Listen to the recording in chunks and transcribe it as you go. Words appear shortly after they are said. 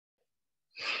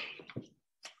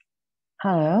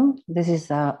Hello, this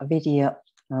is a video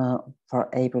for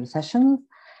April session.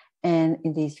 And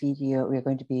in this video, we're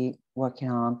going to be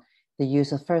working on the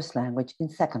use of first language in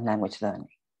second language learning.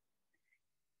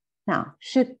 Now,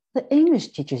 should the English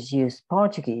teachers use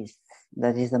Portuguese,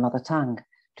 that is the mother tongue,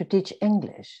 to teach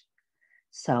English?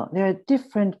 So there are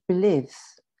different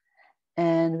beliefs,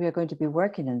 and we are going to be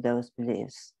working on those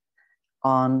beliefs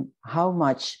on how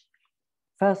much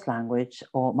first language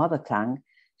or mother tongue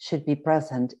should be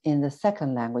present in the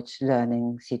second language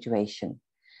learning situation.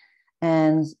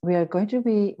 And we are going to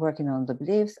be working on the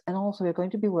beliefs, and also we're going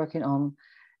to be working on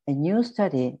a new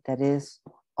study that is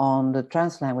on the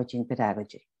translanguaging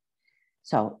pedagogy.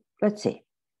 So let's see,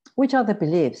 which are the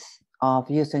beliefs of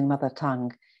using mother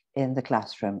tongue in the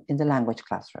classroom, in the language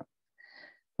classroom?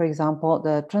 For example,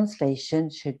 the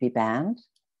translation should be banned,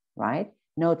 right?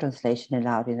 No translation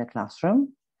allowed in the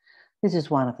classroom. This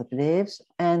is one of the beliefs,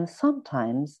 and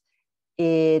sometimes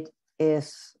it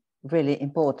is really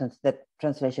important that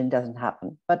translation doesn't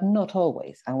happen, but not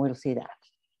always, and we'll see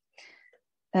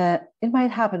that. It might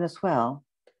happen as well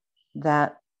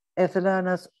that if the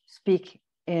learners speak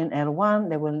in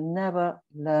L1, they will never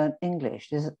learn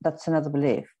English. That's another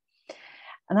belief.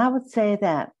 And I would say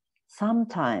that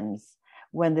sometimes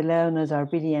when the learners are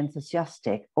really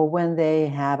enthusiastic, or when they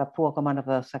have a poor command of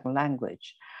a second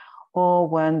language, or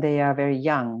when they are very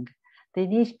young, they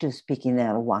need to speak in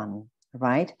L1,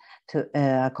 right, to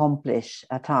accomplish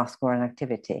a task or an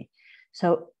activity.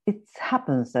 So it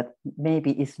happens that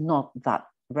maybe it's not that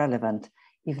relevant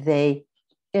if they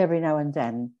every now and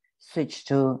then switch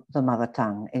to the mother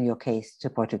tongue, in your case, to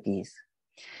Portuguese.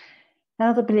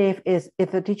 Another belief is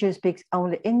if the teacher speaks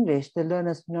only English, the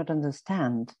learners do not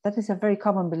understand. That is a very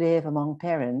common belief among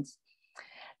parents,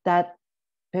 that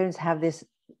parents have this,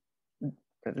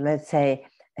 let's say,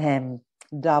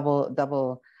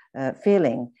 double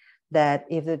feeling that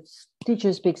if the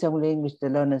teacher speaks only English, the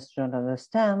learners don't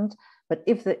understand. But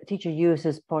if the teacher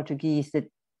uses Portuguese, the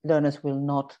learners will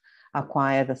not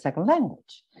acquire the second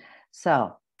language.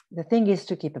 So the thing is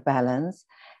to keep a balance.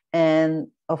 And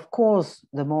of course,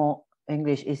 the more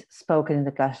English is spoken in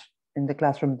the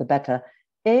classroom, the better,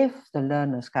 if the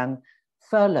learners can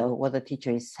follow what the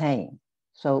teacher is saying.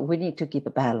 So we need to keep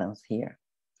a balance here.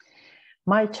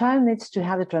 My child needs to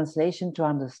have the translation to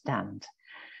understand.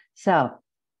 So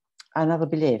another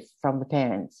belief from the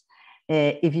parents,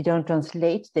 if you don't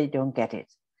translate, they don't get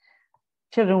it.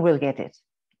 Children will get it.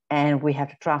 And we have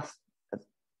to trust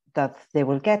that they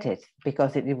will get it,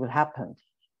 because it will happen.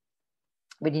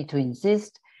 We need to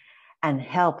insist and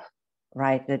help,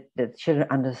 right, that the children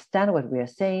understand what we are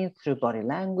saying through body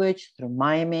language, through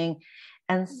miming,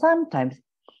 and sometimes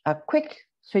a quick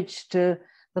switch to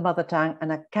the mother tongue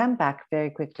and a come back very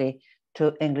quickly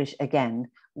to English again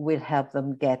will help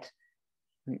them get,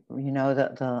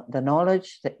 the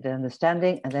knowledge, the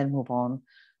understanding, and then move on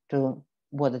to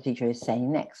what the teacher is saying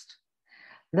next.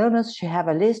 Learners should have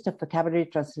a list of vocabulary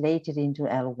translated into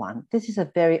L1. This is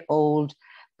a very old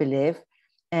belief,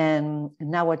 and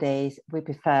nowadays we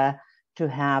prefer to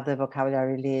have the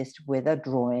vocabulary list with a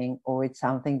drawing, or it's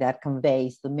something that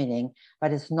conveys the meaning,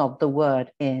 but it's not the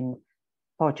word in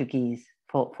Portuguese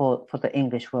for the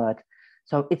English word.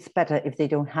 So it's better if they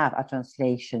don't have a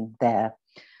translation there.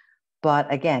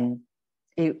 But again,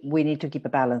 we need to keep a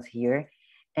balance here.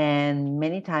 And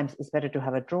many times it's better to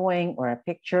have a drawing or a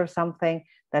picture of something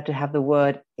than to have the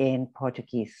word in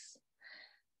Portuguese.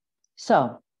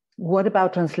 So what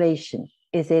about translation?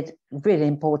 Is it really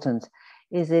important?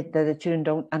 Is it that the children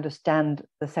don't understand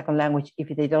the second language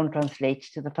if they don't translate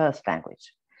to the first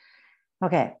language?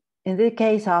 Okay, in the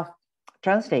case of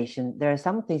translation, there are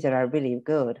some things that are really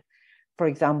good. For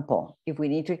example, if we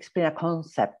need to explain a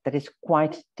concept that is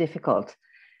quite difficult,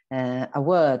 a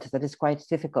word that is quite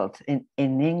difficult in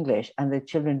English, and the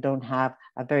children don't have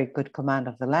a very good command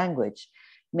of the language,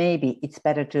 maybe it's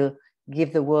better to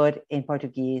give the word in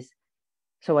Portuguese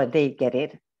so that they get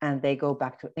it and they go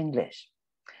back to English.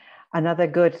 Another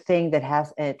good thing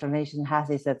that translation has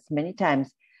is that many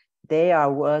times they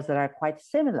are words that are quite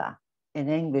similar in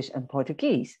English and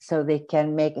Portuguese, so they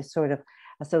can make a sort of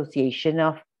association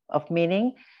of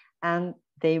meaning, and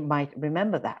they might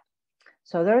remember that.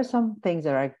 So there are some things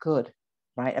that are good,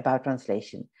 right, about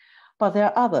translation, but there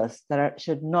are others that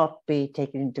should not be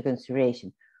taken into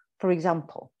consideration. For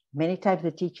example, many times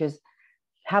the teachers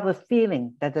have a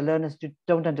feeling that the learners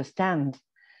don't understand,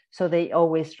 so they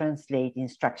always translate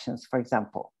instructions. For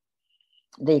example,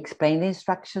 they explain the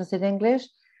instructions in English,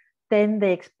 then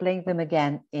they explain them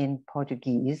again in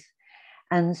Portuguese.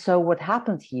 And so what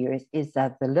happens here is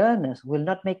that the learners will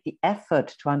not make the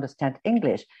effort to understand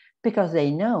English, because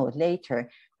they know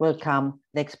later will come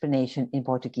the explanation in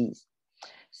Portuguese.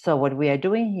 So what we are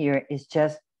doing here is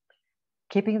just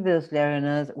keeping those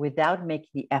learners without making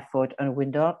the effort and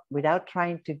without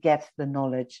trying to get the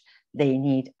knowledge they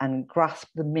need and grasp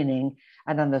the meaning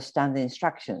and understand the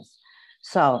instructions.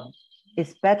 So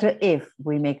it's better if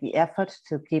we make the effort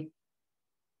to keep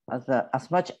as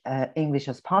much English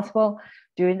as possible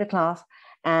during the class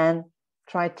and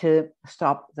try to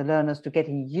stop the learners to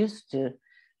getting used to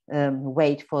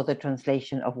wait for the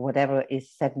translation of whatever is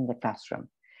said in the classroom.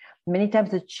 Many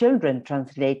times the children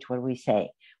translate what we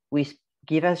say. We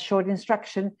give us short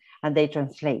instruction and they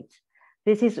translate.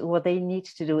 This is what they need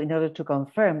to do in order to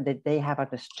confirm that they have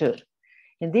understood.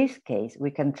 In this case,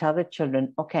 we can tell the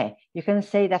children, okay, you can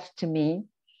say that to me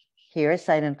here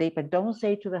silently, but don't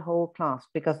say it to the whole class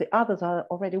because the others are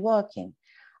already working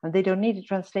and they don't need a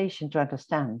translation to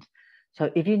understand.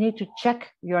 So if you need to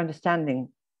check your understanding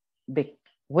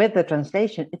with the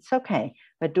translation, it's okay,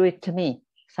 but do it to me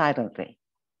silently.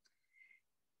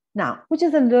 Now, which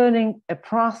is the learning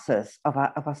process of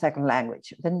a second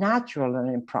language, the natural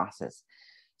learning process.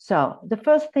 So the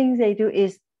first thing they do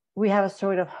is we have a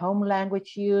sort of home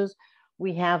language use.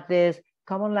 We have this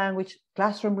common language,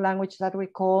 classroom language that we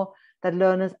call, that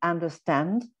learners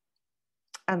understand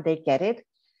and they get it.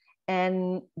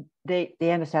 And they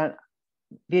understand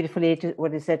beautifully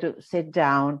what is said to sit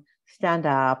down, stand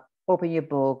up, open your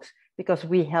books, because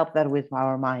we help that with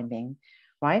our miming,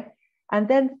 right? And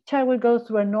then child will go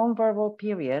through a non-verbal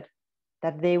period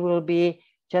that they will be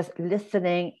just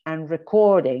listening and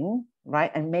recording,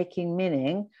 right? And making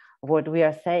meaning of what we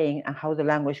are saying and how the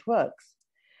language works.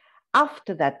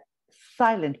 After that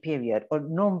silent period or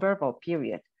non-verbal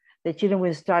period, the children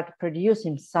will start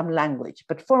producing some language,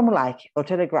 but formulaic or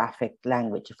telegraphic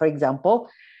language. For example,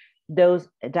 those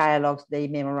dialogues they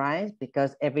memorize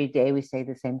because every day we say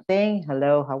the same thing.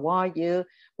 Hello, how are you?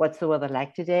 What's the weather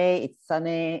like today? It's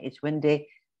sunny, it's windy.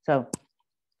 So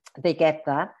they get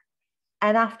that.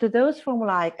 And after those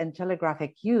formulaic and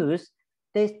telegraphic use,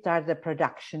 they start the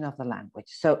production of the language.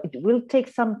 So it will take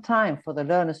some time for the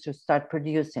learners to start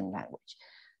producing language.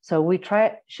 So we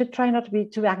should try not to be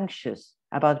too anxious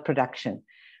about production,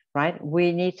 right?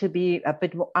 We need to be a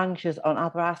bit more anxious on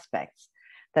other aspects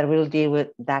that we'll deal with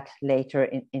that later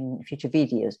in future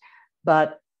videos.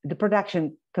 But the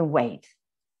production can wait.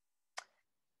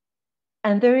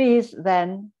 And there is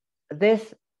then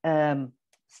this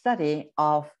study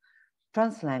of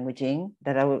translanguaging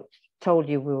that I told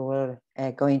you we were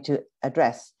going to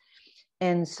address.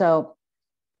 And so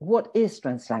what is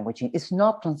translanguaging? It's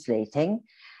not translating,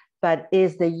 but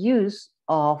is the use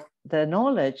of the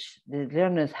knowledge the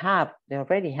learners have, they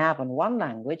already have on one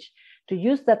language, to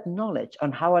use that knowledge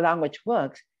on how a language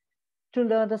works to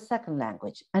learn the second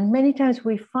language. And many times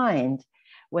we find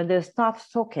when they start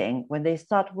talking, when they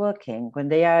start working, when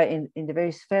they are in the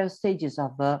very first stages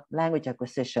of the language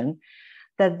acquisition,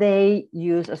 that they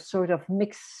use a sort of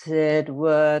mixed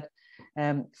word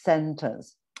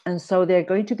sentence. And so they're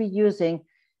going to be using,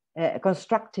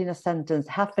 constructing a sentence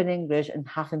half in English and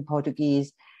half in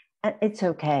Portuguese. And it's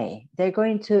okay. They're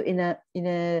going to, in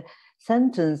a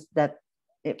sentence that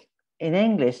in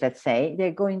English, let's say, they're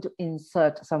going to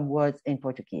insert some words in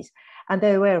Portuguese. And the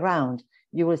other way around,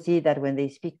 you will see that when they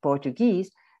speak Portuguese,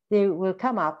 there will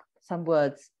come up some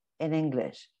words in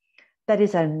English. That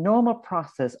is a normal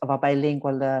process of a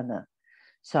bilingual learner.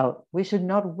 So we should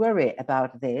not worry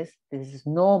about this. This is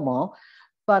normal.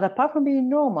 But apart from being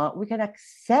normal, we can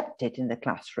accept it in the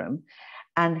classroom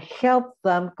and help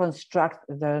them construct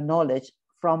their knowledge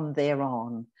from there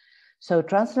on. So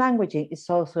translanguaging is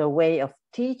also a way of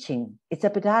teaching. It's a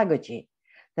pedagogy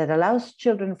that allows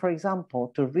children, for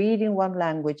example, to read in one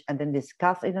language and then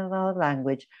discuss in another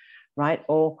language, right?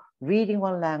 Or read in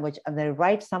one language and then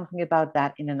write something about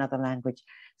that in another language.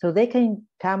 So they can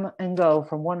come and go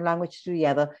from one language to the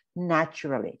other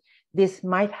naturally. This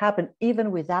might happen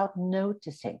even without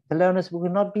noticing. The learners will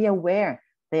not be aware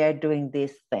they are doing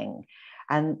this thing.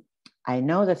 And I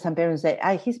know that some parents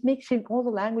say, he's mixing all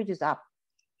the languages up.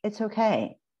 It's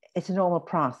okay. It's a normal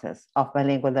process of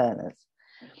bilingual learners.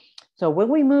 So when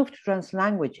we move to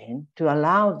translanguaging to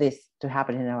allow this to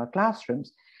happen in our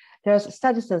classrooms, there's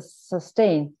studies that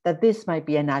sustain that this might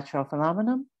be a natural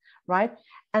phenomenon, right?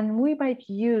 And we might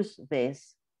use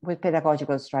this with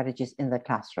pedagogical strategies in the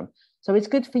classroom. So it's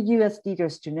good for you as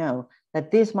leaders to know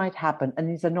that this might happen and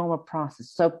it's a normal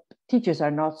process. So teachers are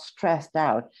not stressed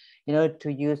out,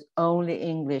 to use only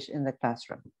English in the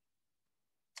classroom.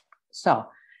 So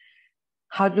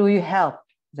how do you help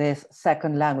this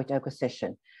second language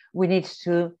acquisition? We need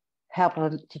to help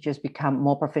our teachers become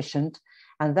more proficient,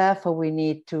 and therefore we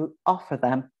need to offer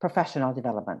them professional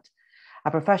development.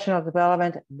 A professional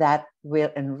development that will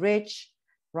enrich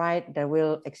right, that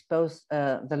will expose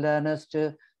the learners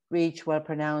to reach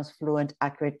well-pronounced, fluent,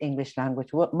 accurate English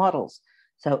language models.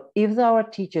 So if our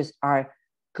teachers are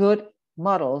good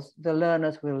models, the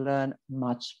learners will learn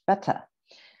much better.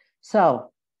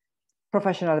 So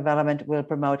professional development will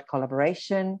promote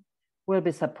collaboration, will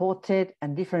be supported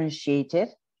and differentiated,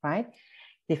 right?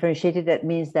 Differentiated, that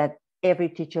means that every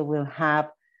teacher will have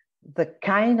the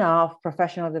kind of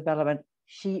professional development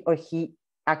she or he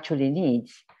actually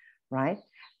needs, right?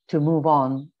 To move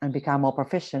on and become more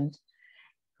proficient.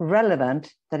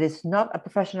 Relevant, that is not a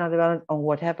professional development on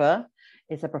whatever,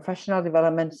 it's a professional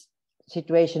development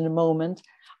situation, moment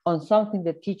on something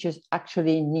that teachers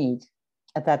actually need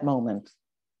at that moment.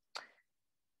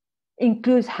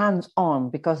 Includes hands-on,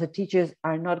 because the teachers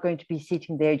are not going to be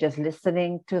sitting there just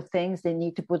listening to things. They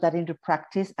need to put that into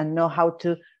practice and know how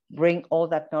to bring all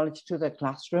that knowledge to the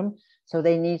classroom. So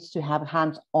they need to have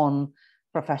hands-on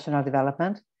professional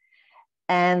development.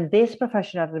 And this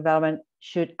professional development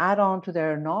should add on to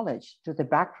their knowledge, to the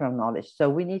background knowledge. So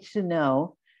we need to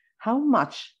know how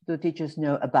much do teachers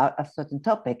know about a certain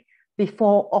topic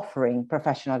before offering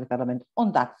professional development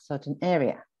on that certain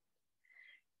area.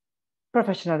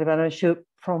 Professional development should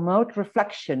promote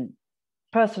reflection,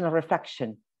 personal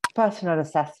assessment,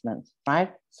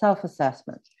 right?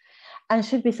 Self-assessment, and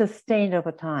should be sustained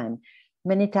over time.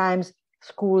 Many times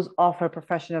schools offer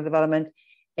professional development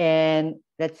in,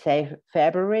 let's say,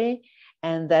 February,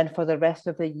 and then for the rest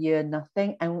of the year,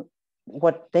 nothing. And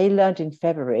what they learned in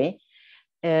February,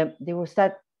 they will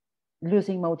start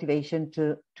losing motivation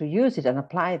to use it and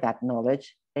apply that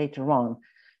knowledge later on.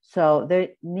 So there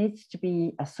needs to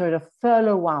be a sort of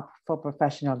follow-up for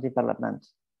professional development,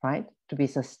 right? To be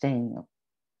sustainable.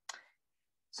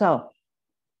 So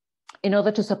in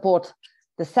order to support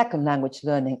the second language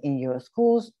learning in your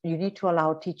schools, you need to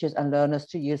allow teachers and learners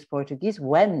to use Portuguese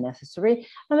when necessary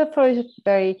and for a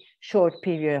very short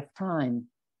period of time.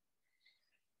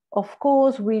 Of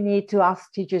course, we need to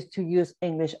ask teachers to use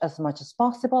English as much as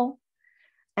possible.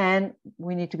 And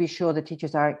we need to be sure the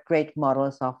teachers are great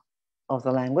models of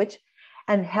the language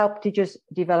and help teachers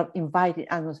develop inviting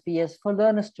atmospheres for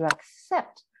learners to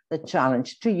accept the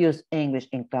challenge to use English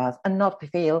in class and not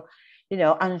feel,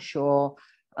 unsure,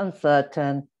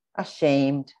 uncertain,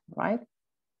 ashamed, right?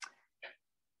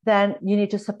 Then you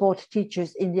need to support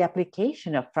teachers in the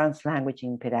application of French language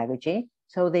in pedagogy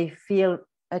so they feel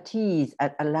at ease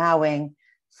at allowing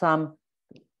some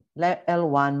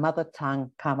L1 mother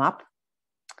tongue come up.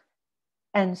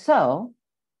 And so,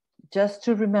 just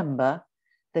to remember,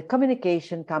 the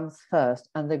communication comes first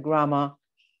and the grammar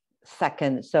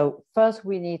second. So first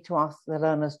we need to ask the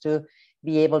learners to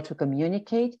be able to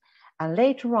communicate, and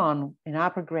later on in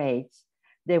upper grades,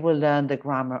 they will learn the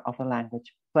grammar of a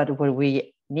language. But what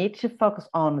we need to focus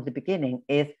on at the beginning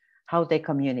is how they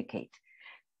communicate.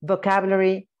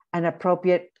 Vocabulary and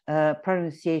appropriate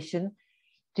pronunciation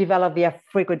develop via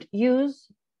frequent use,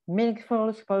 meaningful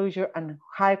exposure, and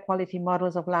high quality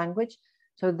models of language.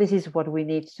 So this is what we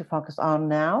need to focus on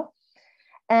now.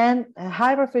 And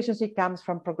high proficiency comes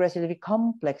from progressively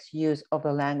complex use of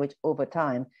the language over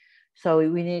time. So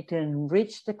we need to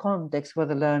enrich the context where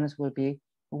the learners will be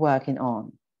working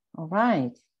on. All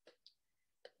right.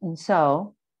 And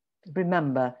so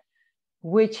remember,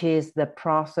 which is the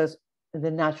process,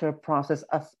 the natural process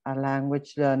as a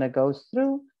language learner goes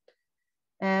through,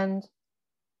 and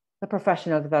the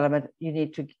professional development you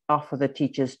need to offer the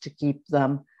teachers to keep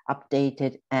them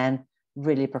updated and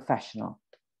really professional.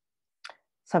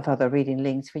 Some further reading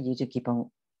links for you to keep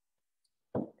on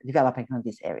developing on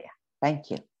this area.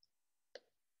 Thank you.